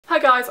Hi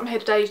guys, I'm here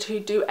today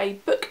to do a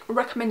book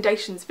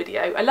recommendations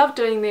video. I love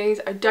doing these,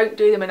 I don't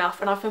do them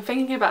enough, and I've been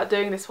thinking about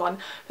doing this one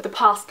for the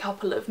past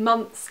couple of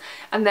months,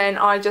 and then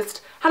I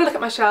just had a look at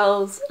my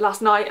shelves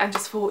last night and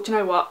just thought, you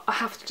know what, I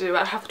have to do it,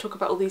 I have to talk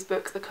about all these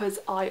books because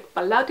I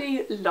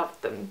bloody love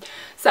them.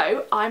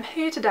 So I'm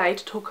here today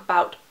to talk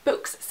about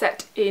books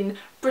set in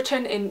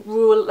Britain in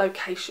rural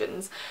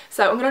locations.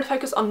 So I'm going to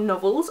focus on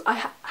novels.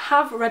 I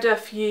have read a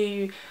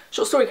few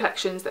short story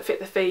collections that fit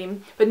the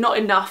theme, but not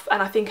enough,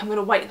 and I think I'm going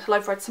to wait until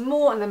I've read some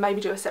more and then maybe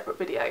do a separate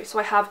video. So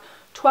I have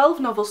 12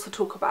 novels to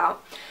talk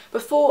about.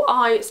 Before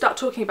I start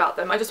talking about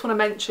them, I just want to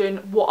mention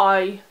what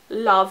I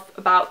love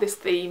about this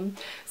theme,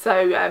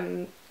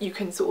 so you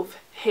can sort of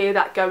hear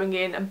that going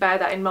in and bear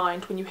that in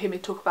mind when you hear me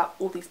talk about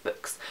all these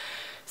books.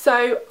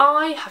 So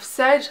I have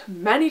said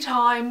many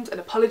times,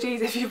 and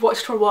apologies if you've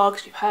watched for a while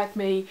because you've heard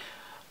me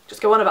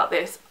just go on about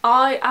this,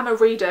 I am a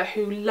reader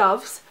who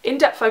loves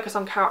in-depth focus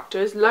on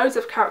characters, loads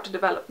of character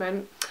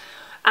development,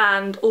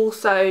 and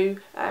also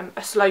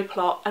a slow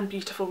plot and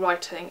beautiful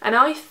writing. And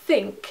I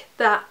think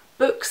that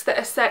books that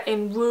are set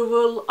in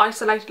rural,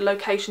 isolated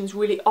locations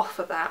really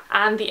offer that.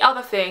 And the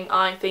other thing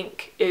I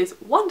think is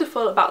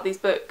wonderful about these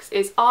books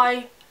is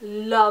I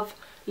love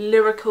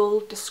lyrical,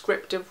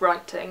 descriptive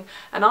writing,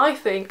 and I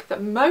think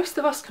that most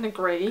of us can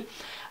agree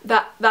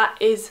that that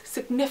is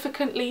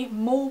significantly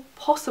more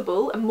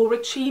possible and more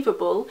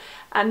achievable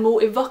and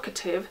more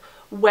evocative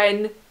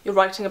when you're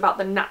writing about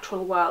the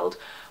natural world.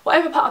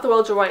 Whatever part of the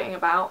world you're writing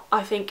about,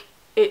 I think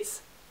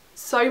it's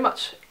so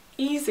much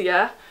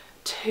easier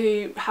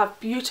to have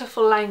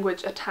beautiful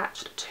language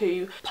attached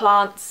to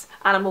plants,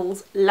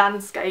 animals,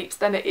 landscapes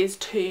than it is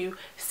to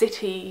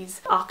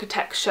cities,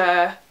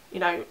 architecture,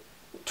 you know,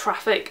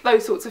 traffic,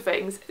 those sorts of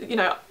things. You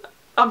know,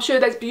 I'm sure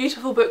there's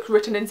beautiful books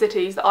written in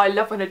cities that I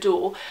love and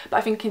adore, but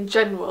I think in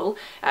general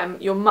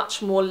you're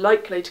much more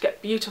likely to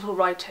get beautiful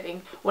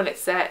writing when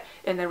it's set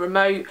in a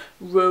remote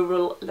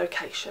rural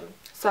location.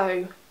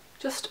 So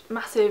just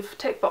massive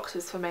tick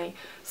boxes for me.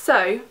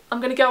 So I'm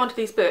going to go on to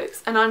these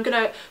books and I'm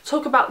going to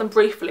talk about them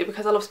briefly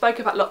because I'll have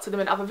spoken about lots of them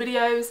in other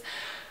videos.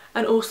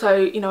 And also,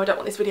 you know, I don't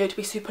want this video to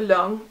be super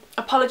long.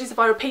 Apologies if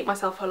I repeat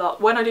myself a lot.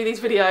 When I do these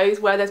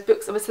videos where there's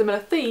books of a similar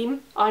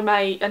theme, I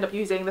may end up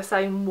using the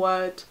same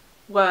words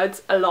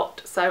a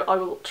lot, so I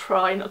will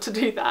try not to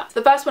do that.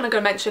 The first one I'm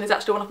going to mention is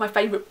actually one of my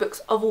favourite books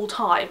of all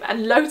time,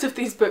 and loads of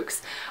these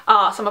books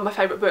are some of my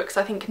favourite books.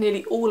 I think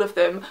nearly all of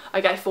them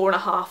I gave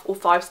 4.5 or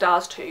 5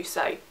 stars to,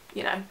 so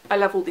you know, I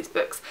love all these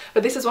books.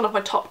 But this is one of my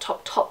top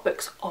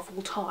books of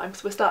all time,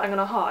 so we're starting on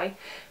a high.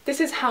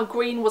 This is How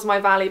Green Was My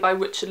Valley by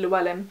Richard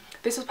Llewellyn.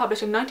 This was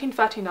published in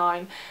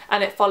 1939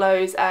 and it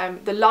follows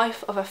the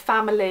life of a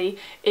family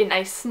in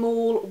a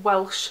small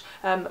Welsh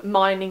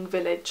mining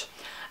village.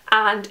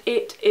 And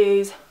it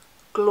is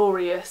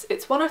glorious.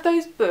 It's one of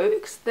those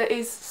books that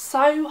is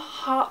so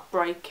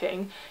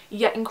heartbreaking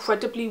yet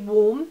incredibly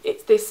warm.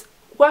 It's this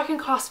working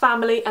class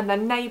family and their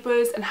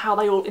neighbours and how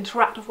they all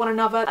interact with one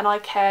another, and I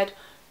cared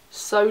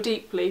so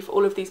deeply for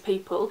all of these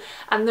people,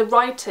 and the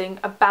writing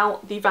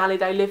about the valley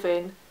they live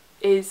in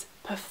is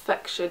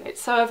perfection. It's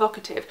so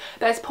evocative.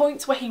 There's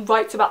points where he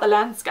writes about the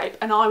landscape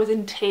and I was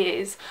in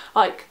tears.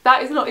 Like,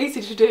 that is not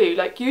easy to do.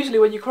 Like, usually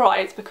when you cry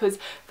it's because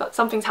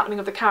something's happening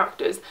with the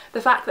characters. The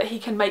fact that he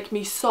can make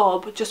me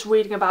sob just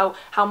reading about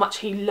how much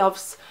he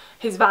loves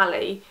his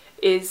valley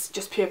is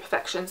just pure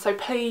perfection. So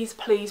please,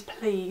 please,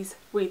 please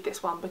read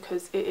this one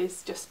because it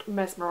is just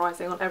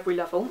mesmerising on every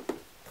level.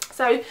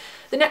 So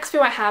the next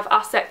few I have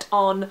are set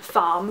on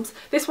farms.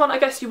 This one I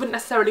guess you wouldn't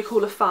necessarily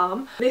call a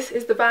farm. This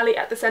is The Valley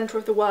at the Centre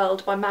of the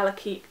World by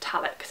Malachy,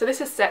 Tallack. So this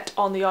is set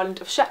on the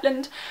island of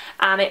Shetland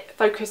and it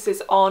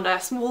focuses on a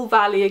small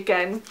valley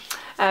again,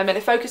 and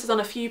it focuses on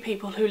a few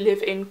people who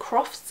live in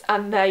crofts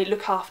and they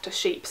look after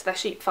sheep, so they're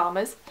sheep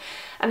farmers.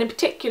 And in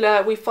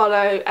particular we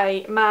follow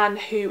a man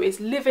who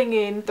is living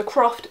in the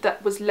croft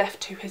that was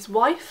left to his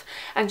wife,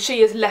 and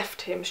she has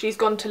left him. She's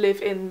gone to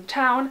live in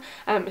town,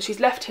 she's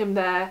left him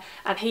there,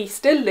 and he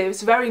still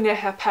lives very near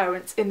her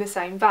parents in the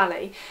same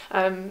valley.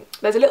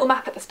 There's a little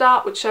map at the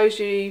start which shows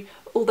you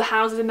all the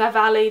houses in their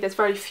valley. There's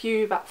very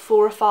few, about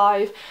 4 or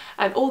 5,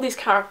 and all these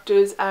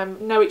characters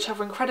know each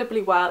other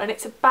incredibly well, and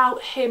it's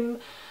about him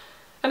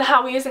and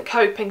how he isn't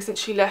coping since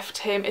she left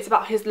him. It's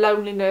about his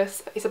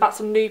loneliness, it's about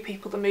some new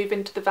people that move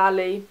into the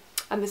valley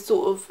and the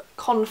sort of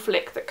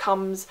conflict that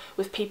comes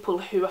with people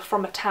who are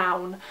from a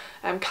town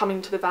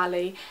coming to the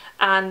valley,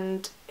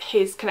 and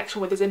his connection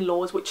with his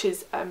in-laws, which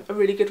is a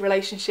really good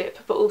relationship,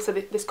 but also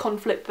this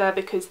conflict there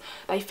because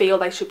they feel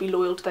they should be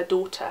loyal to their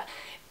daughter.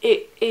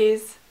 It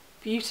is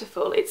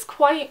beautiful.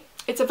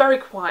 It's a very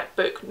quiet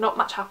book, not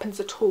much happens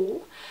at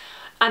all,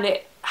 and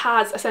it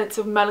has a sense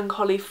of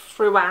melancholy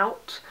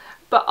throughout.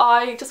 But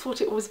I just thought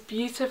it was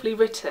beautifully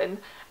written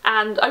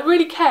and I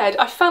really cared.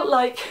 I felt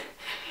like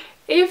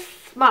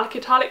if Malachy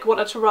Tallack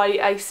wanted to write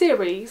a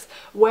series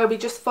where we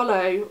just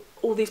follow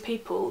all these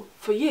people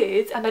for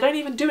years and they don't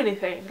even do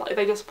anything, like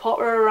they just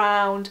potter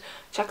around,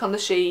 check on the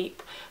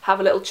sheep,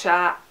 have a little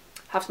chat,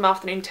 have some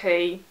afternoon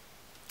tea,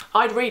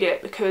 I'd read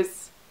it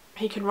because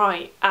he can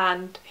write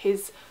and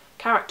his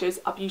characters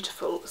are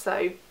beautiful.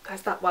 So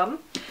there's that one.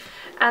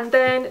 And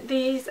then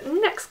these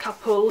next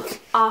couple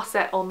are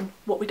set on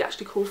what we'd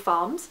actually call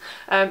farms.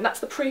 That's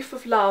The Proof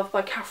of Love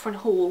by Catherine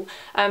Hall.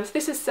 So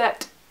this is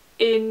set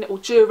in or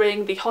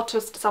during the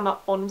hottest summer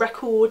on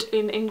record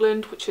in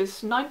England, which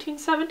is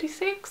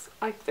 1976,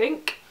 I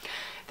think.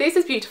 This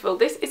is beautiful.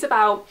 This is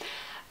about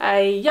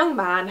a young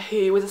man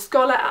who was a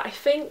scholar at, I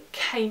think,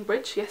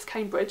 Cambridge, yes,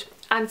 Cambridge,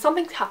 and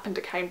something's happened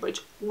at Cambridge.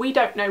 We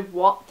don't know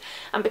what,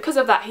 and because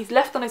of that he's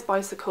left on his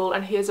bicycle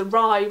and he has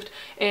arrived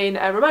in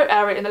a remote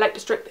area in the Lake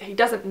District that he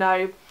doesn't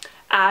know,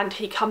 and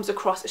he comes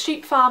across a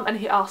sheep farm and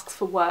he asks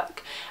for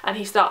work, and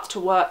he starts to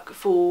work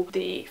for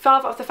the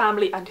father of the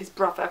family and his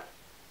brother.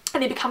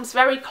 And he becomes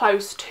very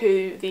close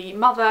to the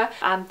mother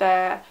and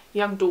their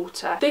young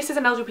daughter. This is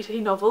an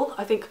LGBT novel.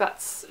 I think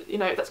that's, you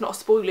know, that's not a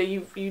spoiler.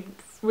 You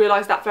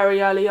realise that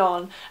very early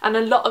on. And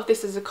a lot of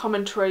this is a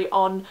commentary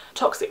on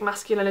toxic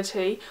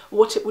masculinity,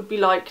 what it would be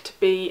like to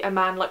be a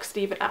man like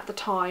Stephen at the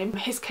time,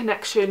 his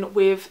connection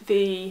with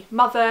the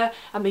mother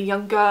and the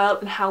young girl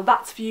and how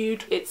that's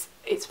viewed.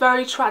 It's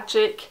very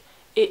tragic.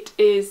 It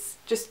is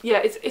just,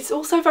 yeah, it's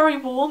also very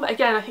warm.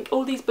 Again, I think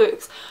all these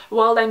books,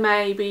 while they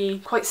may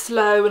be quite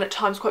slow and at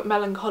times quite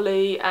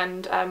melancholy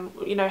and,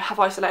 you know, have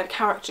isolated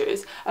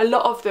characters, a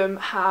lot of them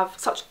have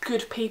such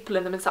good people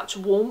in them and such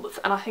warmth,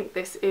 and I think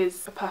this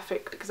is a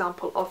perfect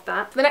example of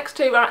that. The next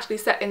two are actually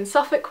set in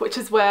Suffolk, which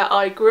is where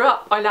I grew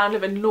up. I now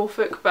live in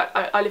Norfolk, but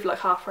I live like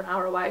half an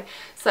hour away,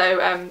 so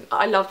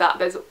I love that.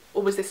 There's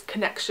always this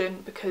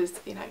connection because,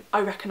 you know, I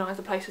recognise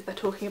the places they're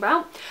talking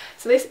about.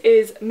 So this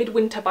is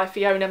Midwinter by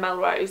Fiona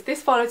Melrose.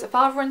 This follows a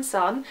father and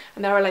son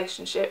and their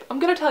relationship. I'm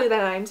going to tell you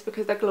their names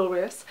because they're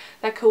glorious.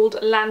 They're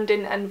called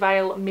Landon and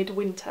Vale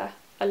Midwinter.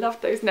 I love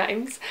those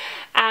names.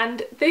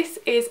 And this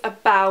is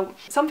about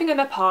something in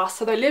their past.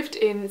 So they lived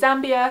in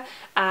Zambia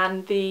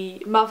and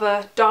the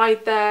mother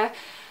died there,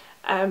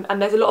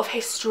 and there's a lot of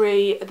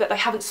history that they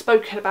haven't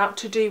spoken about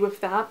to do with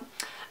that.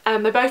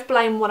 They both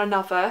blame one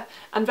another,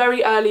 and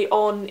very early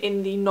on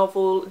in the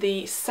novel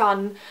the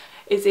son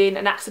is in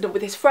an accident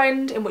with his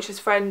friend in which his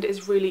friend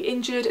is really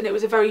injured, and it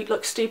was a very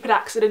stupid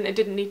accident. It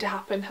didn't need to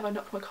happen. Have I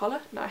knocked my collar?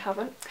 No, I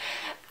haven't.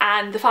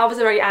 And the fathers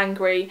are very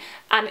angry,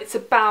 and it's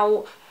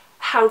about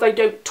how they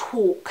don't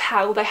talk,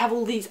 how they have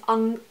all these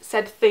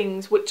unsaid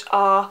things which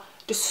are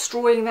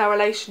destroying their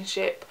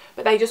relationship,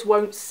 but they just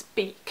won't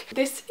speak.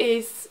 This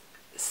is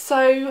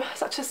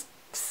such a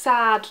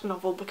sad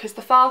novel because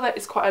the father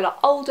is quite a lot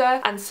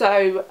older, and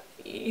so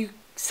you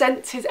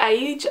sense his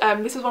age.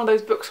 This is one of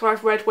those books where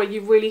I've read where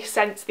you really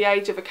sense the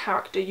age of a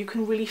character. You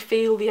can really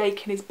feel the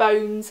ache in his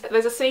bones.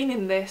 There's a scene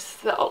in this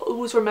that I'll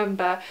always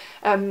remember,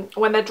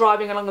 when they're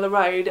driving along the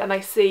road and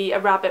they see a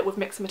rabbit with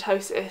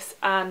myxomatosis,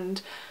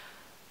 and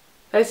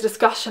there's a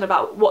discussion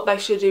about what they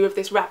should do with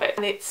this rabbit,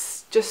 and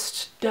it's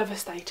just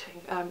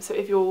devastating. So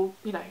if you're,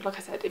 you know, like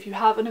I said, if you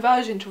have an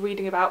aversion to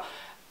reading about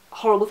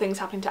horrible things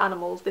happening to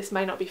animals, this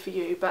may not be for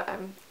you, but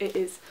it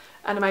is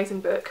an amazing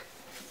book.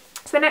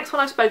 So the next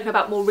one I've spoken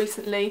about more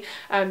recently,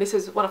 this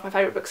was one of my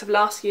favourite books of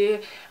last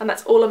year, and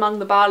that's All Among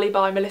the Barley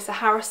by Melissa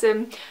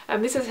Harrison.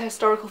 This is a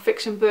historical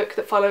fiction book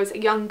that follows a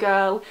young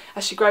girl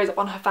as she grows up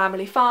on her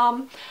family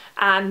farm,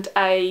 and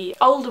a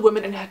older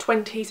woman in her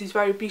 20s who's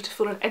very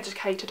beautiful and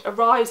educated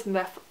arrives in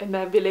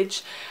their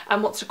village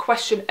and wants to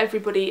question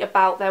everybody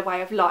about their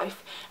way of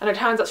life. And it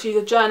turns out she's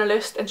a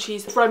journalist and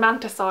she's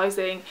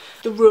romanticising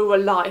the rural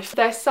life.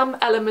 There's some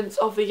elements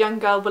of the young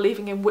girl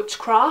believing in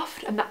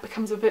witchcraft, and that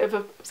becomes a bit of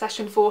an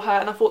obsession for her,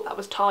 and I thought that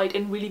was tied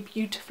in really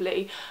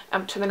beautifully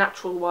to the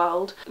natural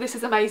world. This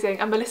is amazing,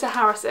 and Melissa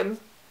Harrison,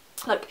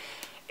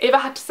 if I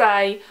had to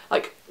say,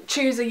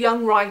 choose a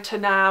young writer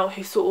now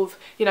who's sort of,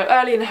 you know,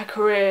 early in her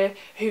career,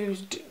 who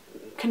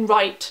can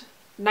write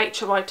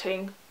nature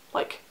writing,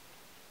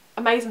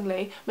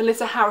 amazingly,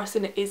 Melissa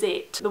Harrison is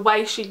it. The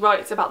way she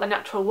writes about the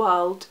natural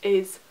world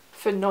is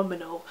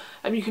phenomenal,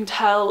 and you can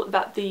tell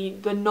that the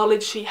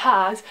knowledge she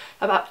has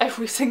about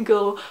every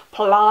single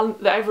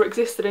plant that ever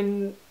existed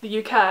in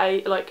the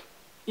UK,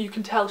 you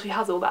can tell she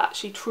has all that.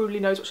 She truly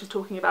knows what she's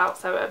talking about.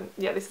 So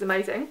yeah, this is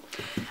amazing.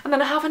 And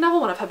then I have another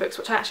one of her books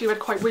which I actually read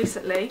quite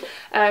recently.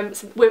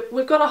 So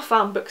we've got our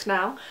farm books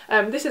now.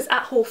 This is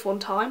At Hawthorne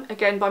Time,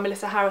 again by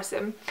Melissa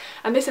Harrison,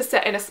 and this is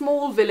set in a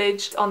small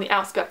village on the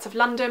outskirts of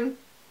London,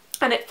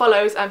 and it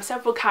follows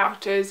several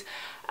characters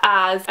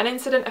as an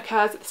incident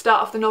occurs at the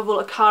start of the novel,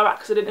 a car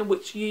accident in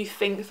which you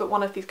think that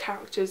one of these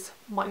characters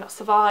might not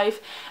survive.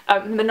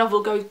 And the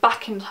novel goes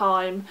back in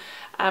time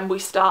and we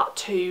start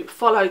to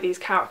follow these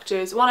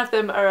characters. One of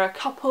them are a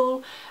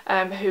couple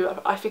who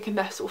are, I think, in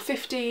their sort of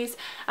 50s,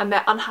 and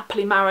they're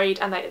unhappily married,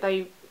 and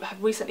they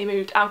have recently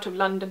moved out of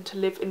London to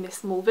live in this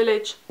small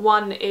village.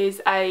 One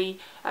is a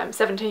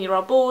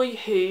 17-year-old boy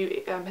who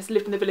has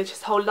lived in the village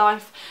his whole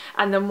life,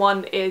 and then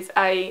one is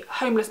a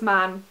homeless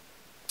man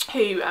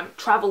who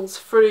travels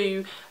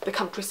through the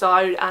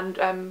countryside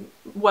and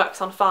works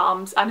on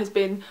farms and has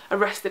been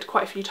arrested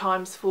quite a few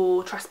times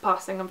for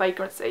trespassing and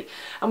vagrancy.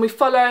 And we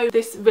follow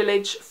this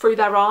village through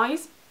their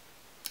eyes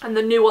and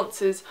the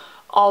nuances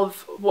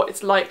of what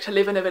it's like to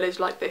live in a village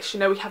like this. You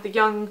know, we have the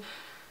young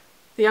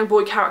the young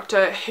boy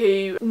character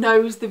who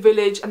knows the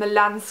village and the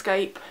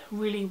landscape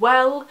really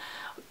well,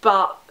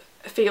 but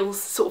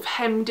feels sort of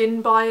hemmed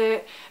in by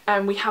it.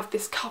 And we have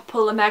this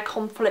couple and their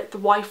conflict. The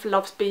wife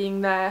loves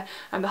being there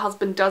and the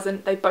husband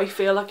doesn't. They both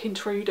feel like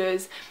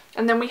intruders.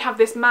 And then we have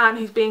this man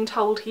who's being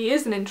told he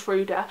is an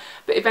intruder,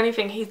 but if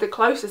anything he's the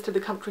closest to the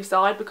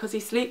countryside because he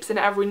sleeps in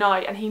it every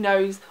night and he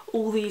knows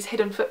all these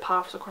hidden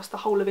footpaths across the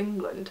whole of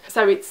England.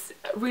 So it's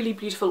really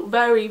beautiful,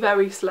 very,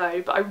 very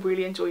slow, but I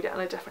really enjoyed it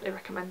and I definitely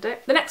recommend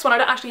it. The next one I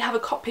don't actually have a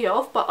copy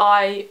of, but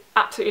I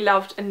absolutely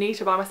loved and need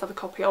to buy myself a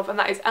copy of, and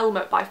that is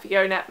Elmet by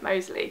Fiona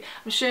Mozley.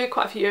 I'm sure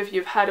quite a few of you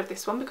have heard of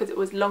this one because it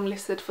was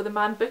longlisted for the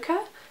Man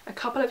Booker a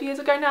couple of years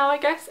ago now, I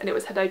guess, and it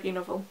was her debut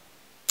novel.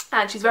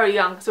 And she's very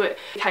young, so it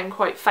became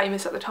quite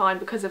famous at the time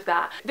because of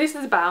that. This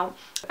is about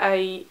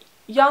a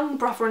young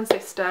brother and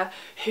sister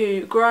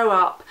who grow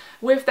up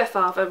with their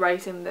father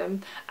raising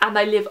them, and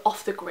they live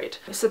off the grid.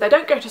 So they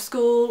don't go to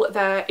school,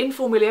 they're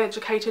informally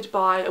educated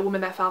by a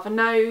woman their father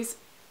knows,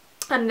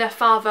 and their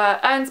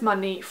father earns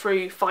money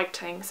through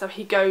fighting. So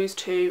he goes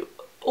to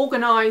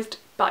organised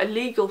but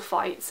illegal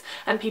fights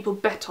and people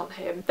bet on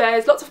him.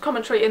 There's lots of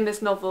commentary in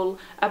this novel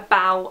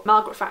about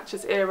Margaret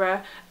Thatcher's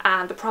era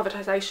and the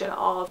privatisation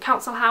of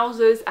council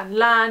houses and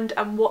land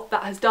and what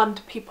that has done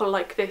to people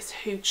like this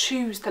who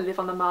choose to live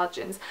on the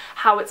margins,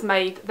 how it's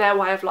made their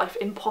way of life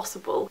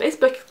impossible. This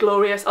book is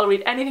glorious. I'll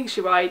read anything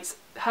she writes.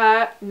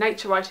 Her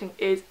nature writing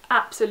is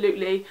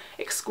absolutely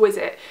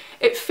exquisite.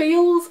 It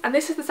feels, and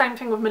this is the same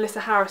thing with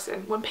Melissa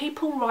Harrison, when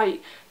people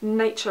write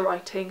nature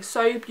writing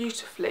so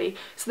beautifully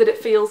so that it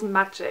feels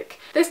magic.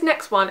 This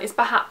next one is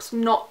perhaps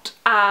not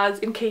as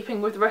in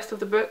keeping with the rest of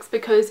the books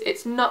because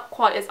it's not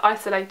quite as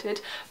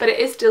isolated, but it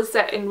is still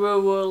set in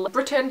rural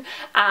Britain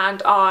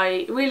and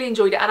I really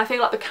enjoyed it, and I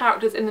feel like the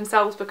characters in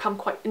themselves become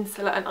quite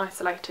insular and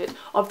isolated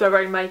of their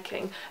own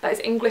making. That is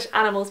English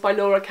Animals by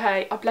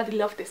Kaye. I bloody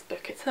love this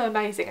book, it's so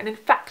amazing, and in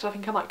fact I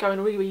think I might go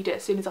and reread it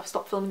as soon as I've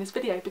stopped filming this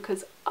video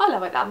because I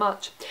love it that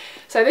much.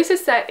 So this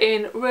is set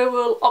in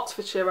rural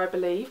Oxfordshire, I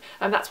believe,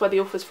 and that's where the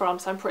author's from,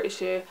 so I'm pretty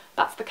sure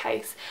that's the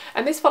case.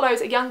 And this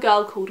follows a young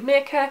girl called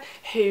Mirka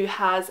who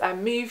has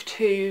moved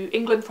to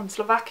England from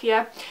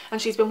Slovakia,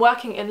 and she's been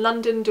working in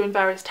London doing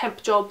various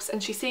temp jobs,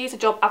 and she sees a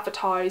job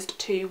advertised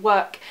to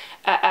work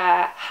at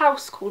a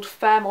house called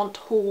Fairmont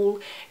Hall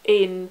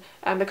in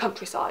the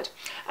countryside,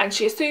 and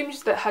she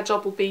assumes that her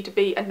job will be to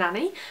be a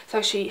nanny.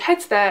 So she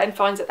heads there and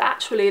finds that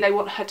actually they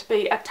want her to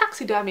be a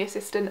taxidermy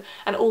assistant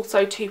and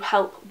also to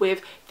help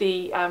with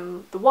the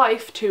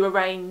wife to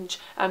arrange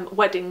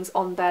weddings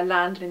on their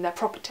land and in their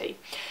property.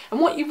 And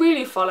what you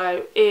really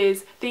follow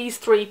is these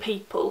three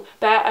people.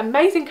 They're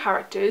amazing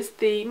characters.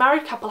 The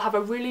married couple have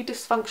a really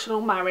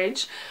dysfunctional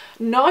marriage.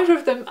 Neither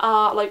of them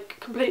are like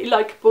completely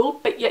likeable,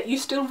 but yet you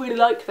still really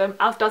like them,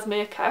 as does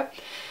Mirka.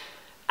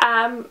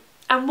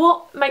 And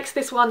what makes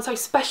this one so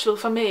special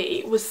for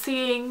me was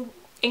seeing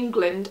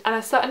England and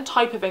a certain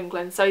type of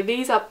England. So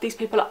these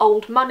people are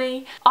old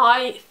money.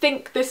 I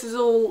think this is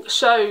all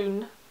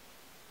shown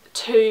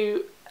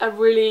to a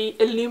really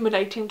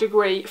illuminating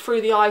degree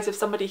through the eyes of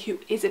somebody who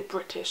isn't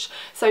British.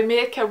 So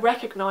Mirka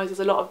recognises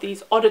a lot of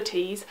these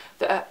oddities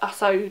that are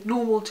so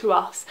normal to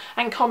us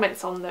and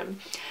comments on them.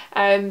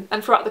 And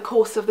throughout the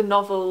course of the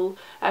novel,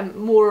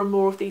 more and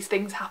more of these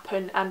things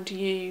happen, and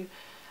you,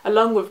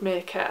 along with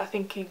Mirka, are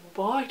thinking,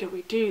 why do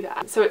we do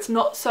that? So it's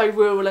not so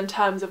rural in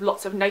terms of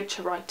lots of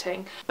nature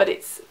writing, but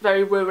it's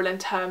very rural in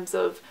terms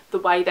of the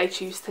way they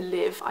choose to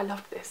live. I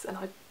loved this and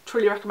I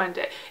truly recommend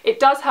it. It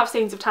does have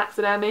scenes of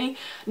taxidermy,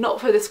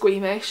 not for the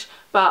squeamish,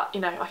 but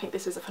you know, I think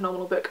this is a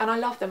phenomenal book and I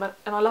love them and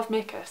I love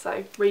Mirka,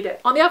 so read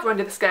it. On the other end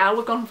of the scale,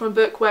 we've gone from a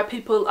book where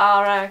people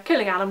are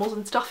killing animals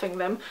and stuffing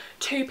them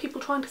to people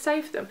trying to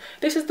save them.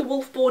 This is The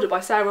Wolf Border by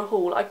Sarah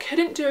Hall. I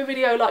couldn't do a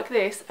video like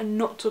this and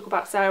not talk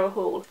about Sarah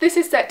Hall. This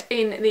is set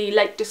in the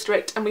Lake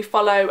District and we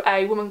follow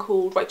a woman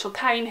called Rachel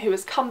Kane who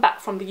has come back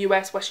from the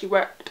US where she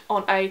worked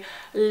on a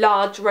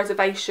large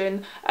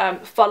reservation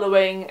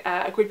following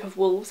a group of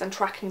wolves and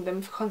tracking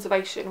them for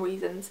conservation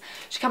reasons.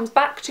 She comes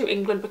back to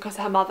England because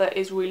her mother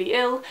is really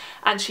ill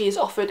and she is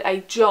offered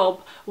a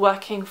job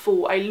working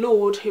for a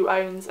lord who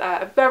owns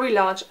a very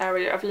large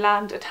area of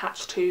land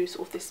attached to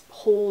sort of this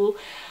hall,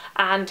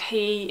 and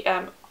he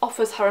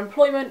offers her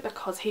employment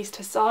because he's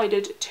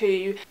decided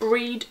to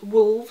breed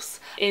wolves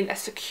in a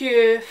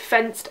secure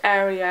fenced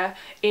area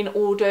in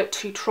order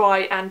to try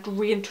and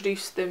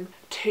reintroduce them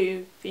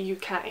to the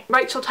UK.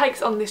 Rachel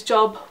takes on this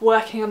job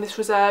working on this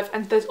reserve,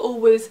 and there's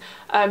always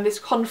this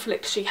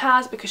conflict she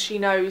has because she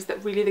knows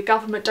that really the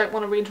government don't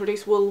want to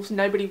reintroduce wolves.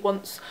 Nobody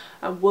wants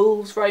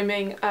wolves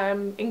roaming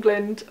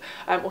England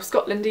or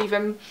Scotland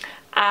even,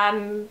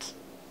 and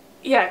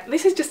yeah,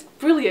 this is just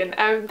brilliant.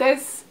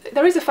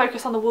 There is a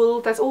focus on the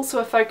wool. There's also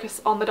a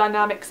focus on the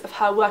dynamics of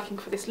her working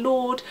for this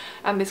lord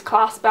and this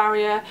class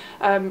barrier.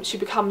 She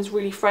becomes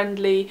really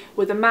friendly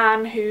with a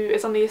man who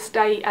is on the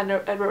estate, and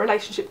a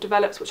relationship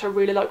develops, which I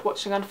really liked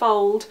watching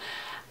unfold.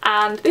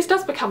 And this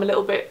does become a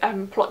little bit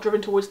plot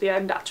driven towards the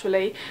end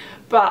actually,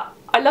 but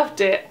I loved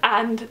it.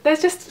 And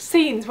there's just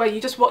scenes where you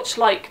just watch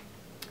like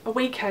a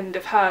weekend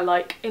of her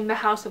like in the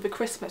house over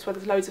Christmas where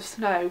there's loads of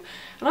snow,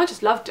 and I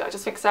just loved it. I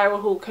just think Sarah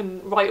Hall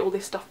can write all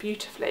this stuff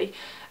beautifully,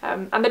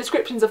 and the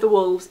descriptions of the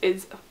wolves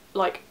is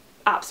like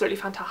absolutely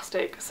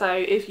fantastic. So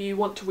if you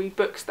want to read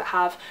books that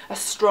have a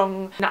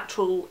strong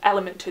natural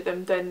element to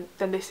them, then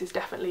this is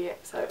definitely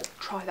it, so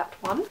try that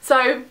one.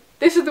 So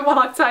this is the one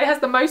I'd say has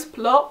the most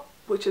plot,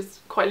 which is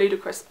quite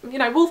ludicrous. You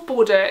know, Wolf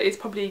Border is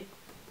probably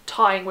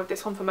tying with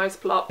this one for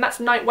most plot, and that's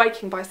Night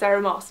Waking by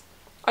Sarah Moss.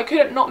 I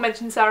couldn't not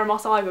mention Sarah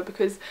Moss either,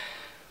 because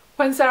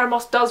when Sarah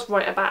Moss does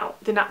write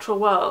about the natural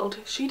world,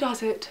 she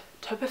does it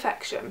to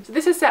perfection. So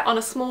this is set on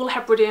a small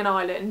Hebridean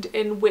island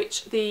in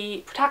which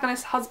the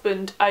protagonist's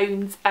husband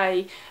owns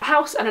a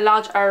house and a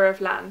large area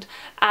of land,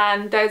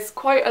 and there's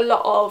quite a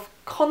lot of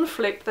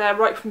conflict there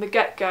right from the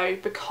get-go,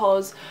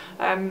 because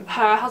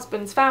her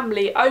husband's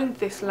family owned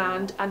this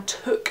land and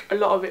took a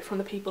lot of it from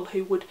the people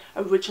who would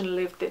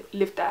originally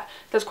live there.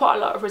 There's quite a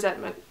lot of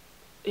resentment,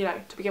 you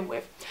know, to begin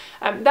with.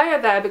 They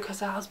are there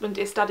because her husband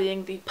is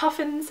studying the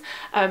puffins,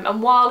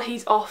 and while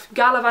he's off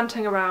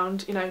gallivanting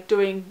around, you know,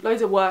 doing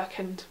loads of work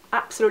and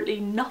absolutely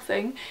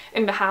nothing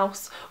in the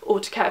house or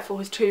to care for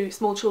his two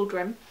small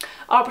children,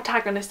 our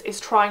protagonist is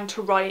trying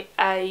to write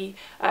a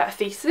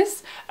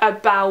thesis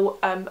about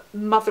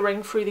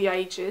mothering through the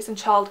ages and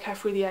childcare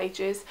through the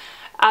ages,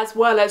 as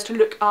well as to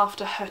look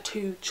after her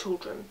two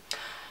children.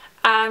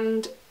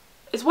 And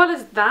as well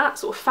as that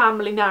sort of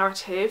family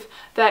narrative,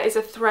 there is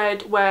a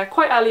thread where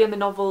quite early in the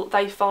novel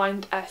they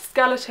find a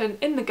skeleton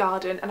in the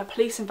garden, and a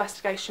police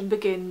investigation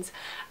begins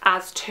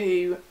as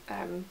to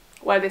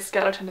where this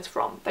skeleton is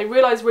from. They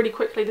realise really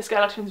quickly the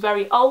skeleton is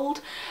very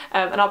old,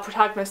 and our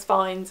protagonist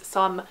finds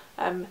some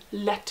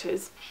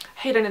letters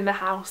hidden in the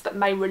house that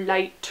may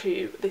relate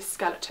to this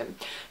skeleton.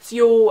 So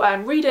you're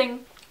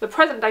reading the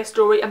present day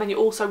story, and then you're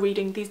also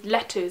reading these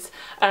letters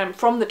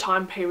from the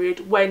time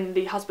period when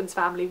the husband's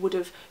family would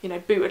have, you know,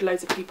 booted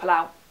loads of people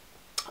out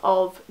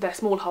of their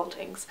small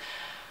holdings.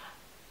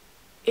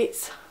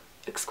 It's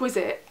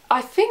exquisite.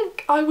 I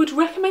think I would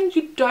recommend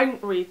you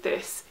don't read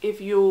this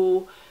if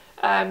you're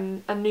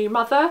a new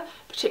mother,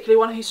 particularly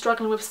one who's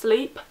struggling with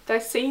sleep.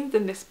 There's scenes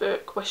in this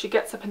book where she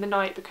gets up in the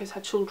night because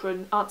her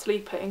children aren't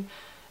sleeping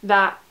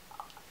that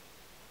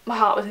my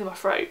heart was in my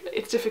throat.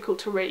 It's difficult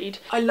to read.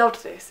 I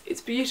loved this.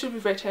 It's beautifully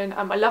written.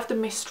 I love the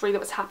mystery that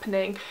was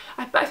happening.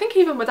 But I think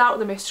even without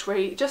the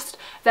mystery, just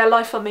their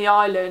life on the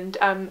island,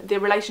 the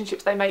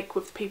relationships they make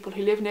with the people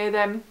who live near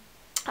them,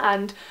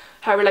 and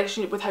her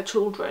relationship with her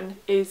children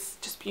is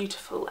just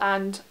beautiful.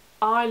 And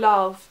I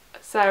love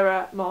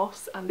Sarah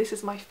Moss, and this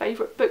is my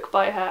favourite book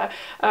by her,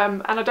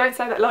 and I don't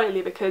say that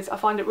lightly because I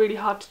find it really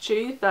hard to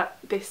choose, but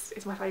this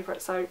is my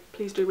favourite, so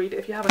please do read it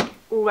if you haven't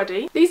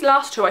already. These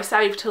last two I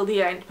saved till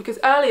the end because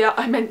earlier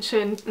I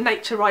mentioned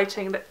nature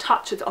writing that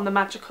touches on the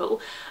magical,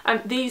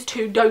 and these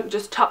two don't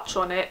just touch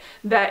on it,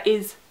 there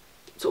is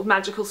sort of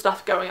magical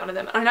stuff going on in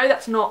them. I know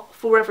that's not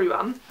for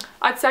everyone.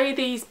 I'd say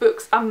these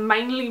books are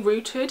mainly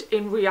rooted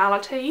in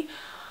reality,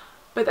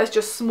 but there's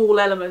just small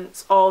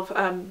elements of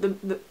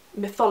the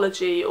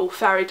mythology or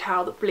fairy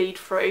tale that bleed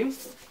through,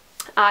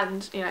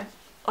 and you know,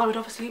 I would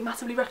obviously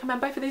massively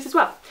recommend both of these as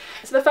well.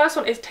 So the first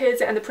one is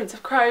Tirzah and the Prince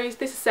of Crows.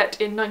 This is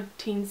set in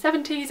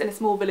 1970s in a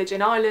small village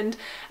in Ireland,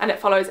 and it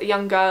follows a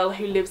young girl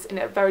who lives in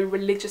a very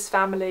religious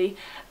family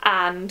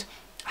and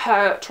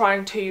her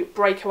trying to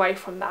break away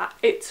from that.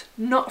 It's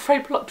not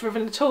very plot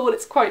driven at all,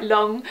 it's quite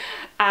long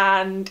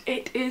and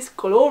it is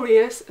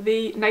glorious.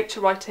 The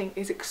nature writing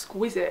is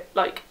exquisite.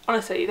 Like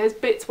honestly, there's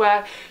bits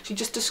where she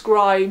just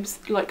describes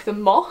like the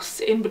moss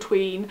in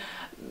between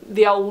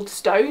the old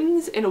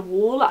stones in a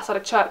wall outside a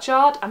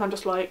churchyard, and I'm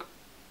just like,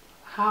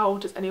 how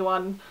does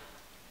anyone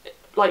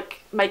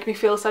like make me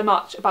feel so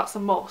much about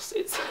some moss?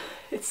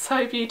 It's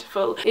so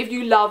beautiful. If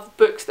you love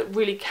books that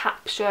really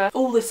capture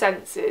all the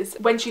senses,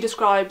 when she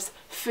describes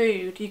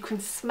food, you can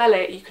smell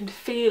it, you can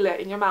feel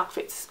it in your mouth.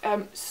 It's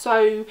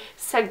so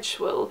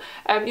sensual.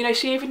 You know,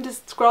 she even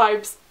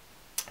describes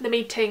them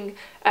eating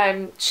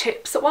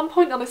chips at one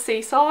point on the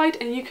seaside,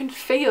 and you can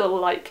feel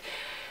like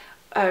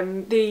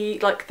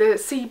the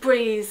sea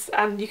breeze,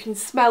 and you can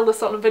smell the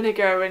salt and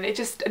vinegar, and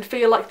and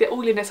feel like the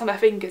oiliness on her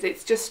fingers.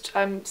 It's just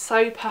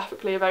so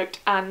perfectly evoked,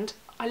 and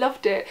I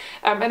loved it.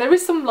 And there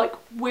is some like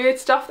weird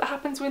stuff that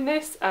happens with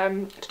this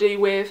to do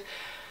with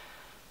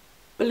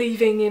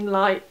believing in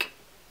like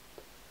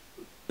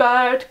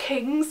bird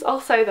kings, I'll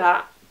say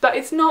that. But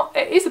it's not,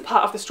 it is a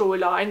part of the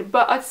storyline,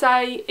 but I'd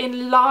say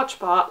in large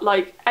part,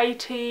 like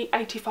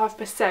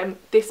 80–85%,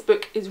 this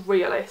book is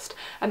realist,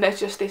 and there's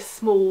just this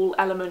small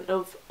element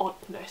of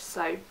oddness,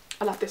 so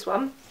I love this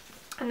one.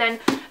 And then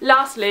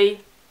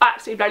lastly, I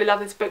absolutely bloody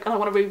love this book and I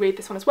want to reread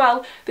this one as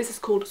well. This is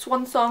called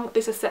Swansong.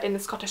 This is set in the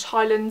Scottish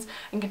Highlands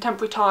in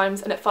contemporary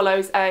times, and it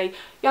follows a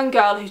young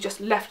girl who's just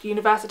left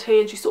university,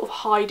 and she's sort of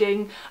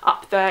hiding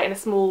up there in a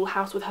small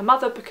house with her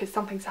mother because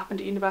something's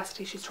happened at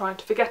university she's trying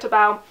to forget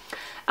about.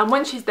 And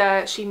when she's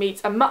there, she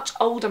meets a much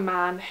older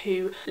man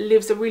who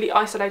lives a really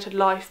isolated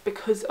life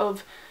because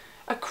of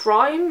a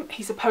crime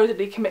he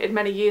supposedly committed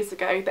many years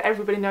ago that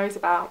everybody knows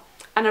about.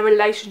 and a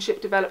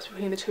relationship develops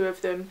between the two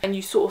of them, and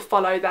you sort of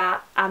follow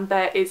that, and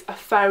there is a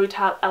fairy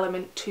tale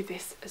element to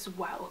this as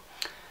well.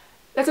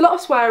 There's a lot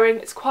of swearing.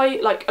 It's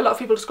quite, like, a lot of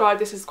people describe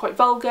this as quite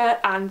vulgar,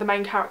 and the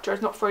main character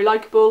is not very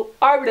likeable.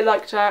 I really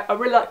liked her. I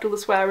really liked all the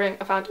swearing.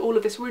 I found all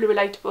of this really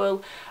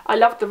relatable. I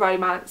loved the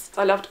romance.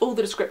 I loved all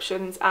the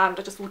descriptions, and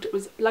I just thought it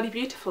was bloody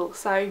beautiful.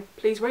 So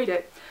please read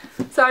it.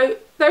 So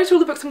those are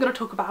all the books I'm going to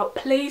talk about.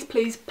 Please,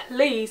 please,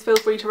 please feel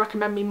free to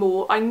recommend me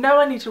more. I know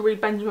I need to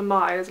read Benjamin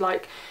Myers.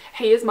 Like,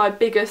 he is my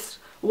biggest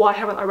why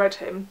haven't I read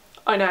him.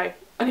 I know.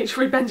 I need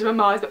to read Benjamin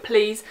Myers, but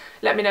please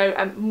let me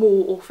know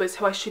more authors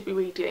who I should be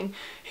reading,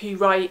 who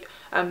write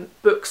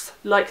books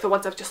like the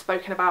ones I've just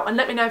spoken about, and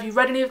let me know if you've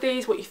read any of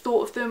these, what you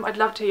thought of them. I'd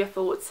love to hear your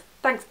thoughts.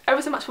 Thanks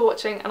ever so much for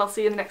watching, and I'll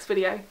see you in the next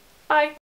video. Bye!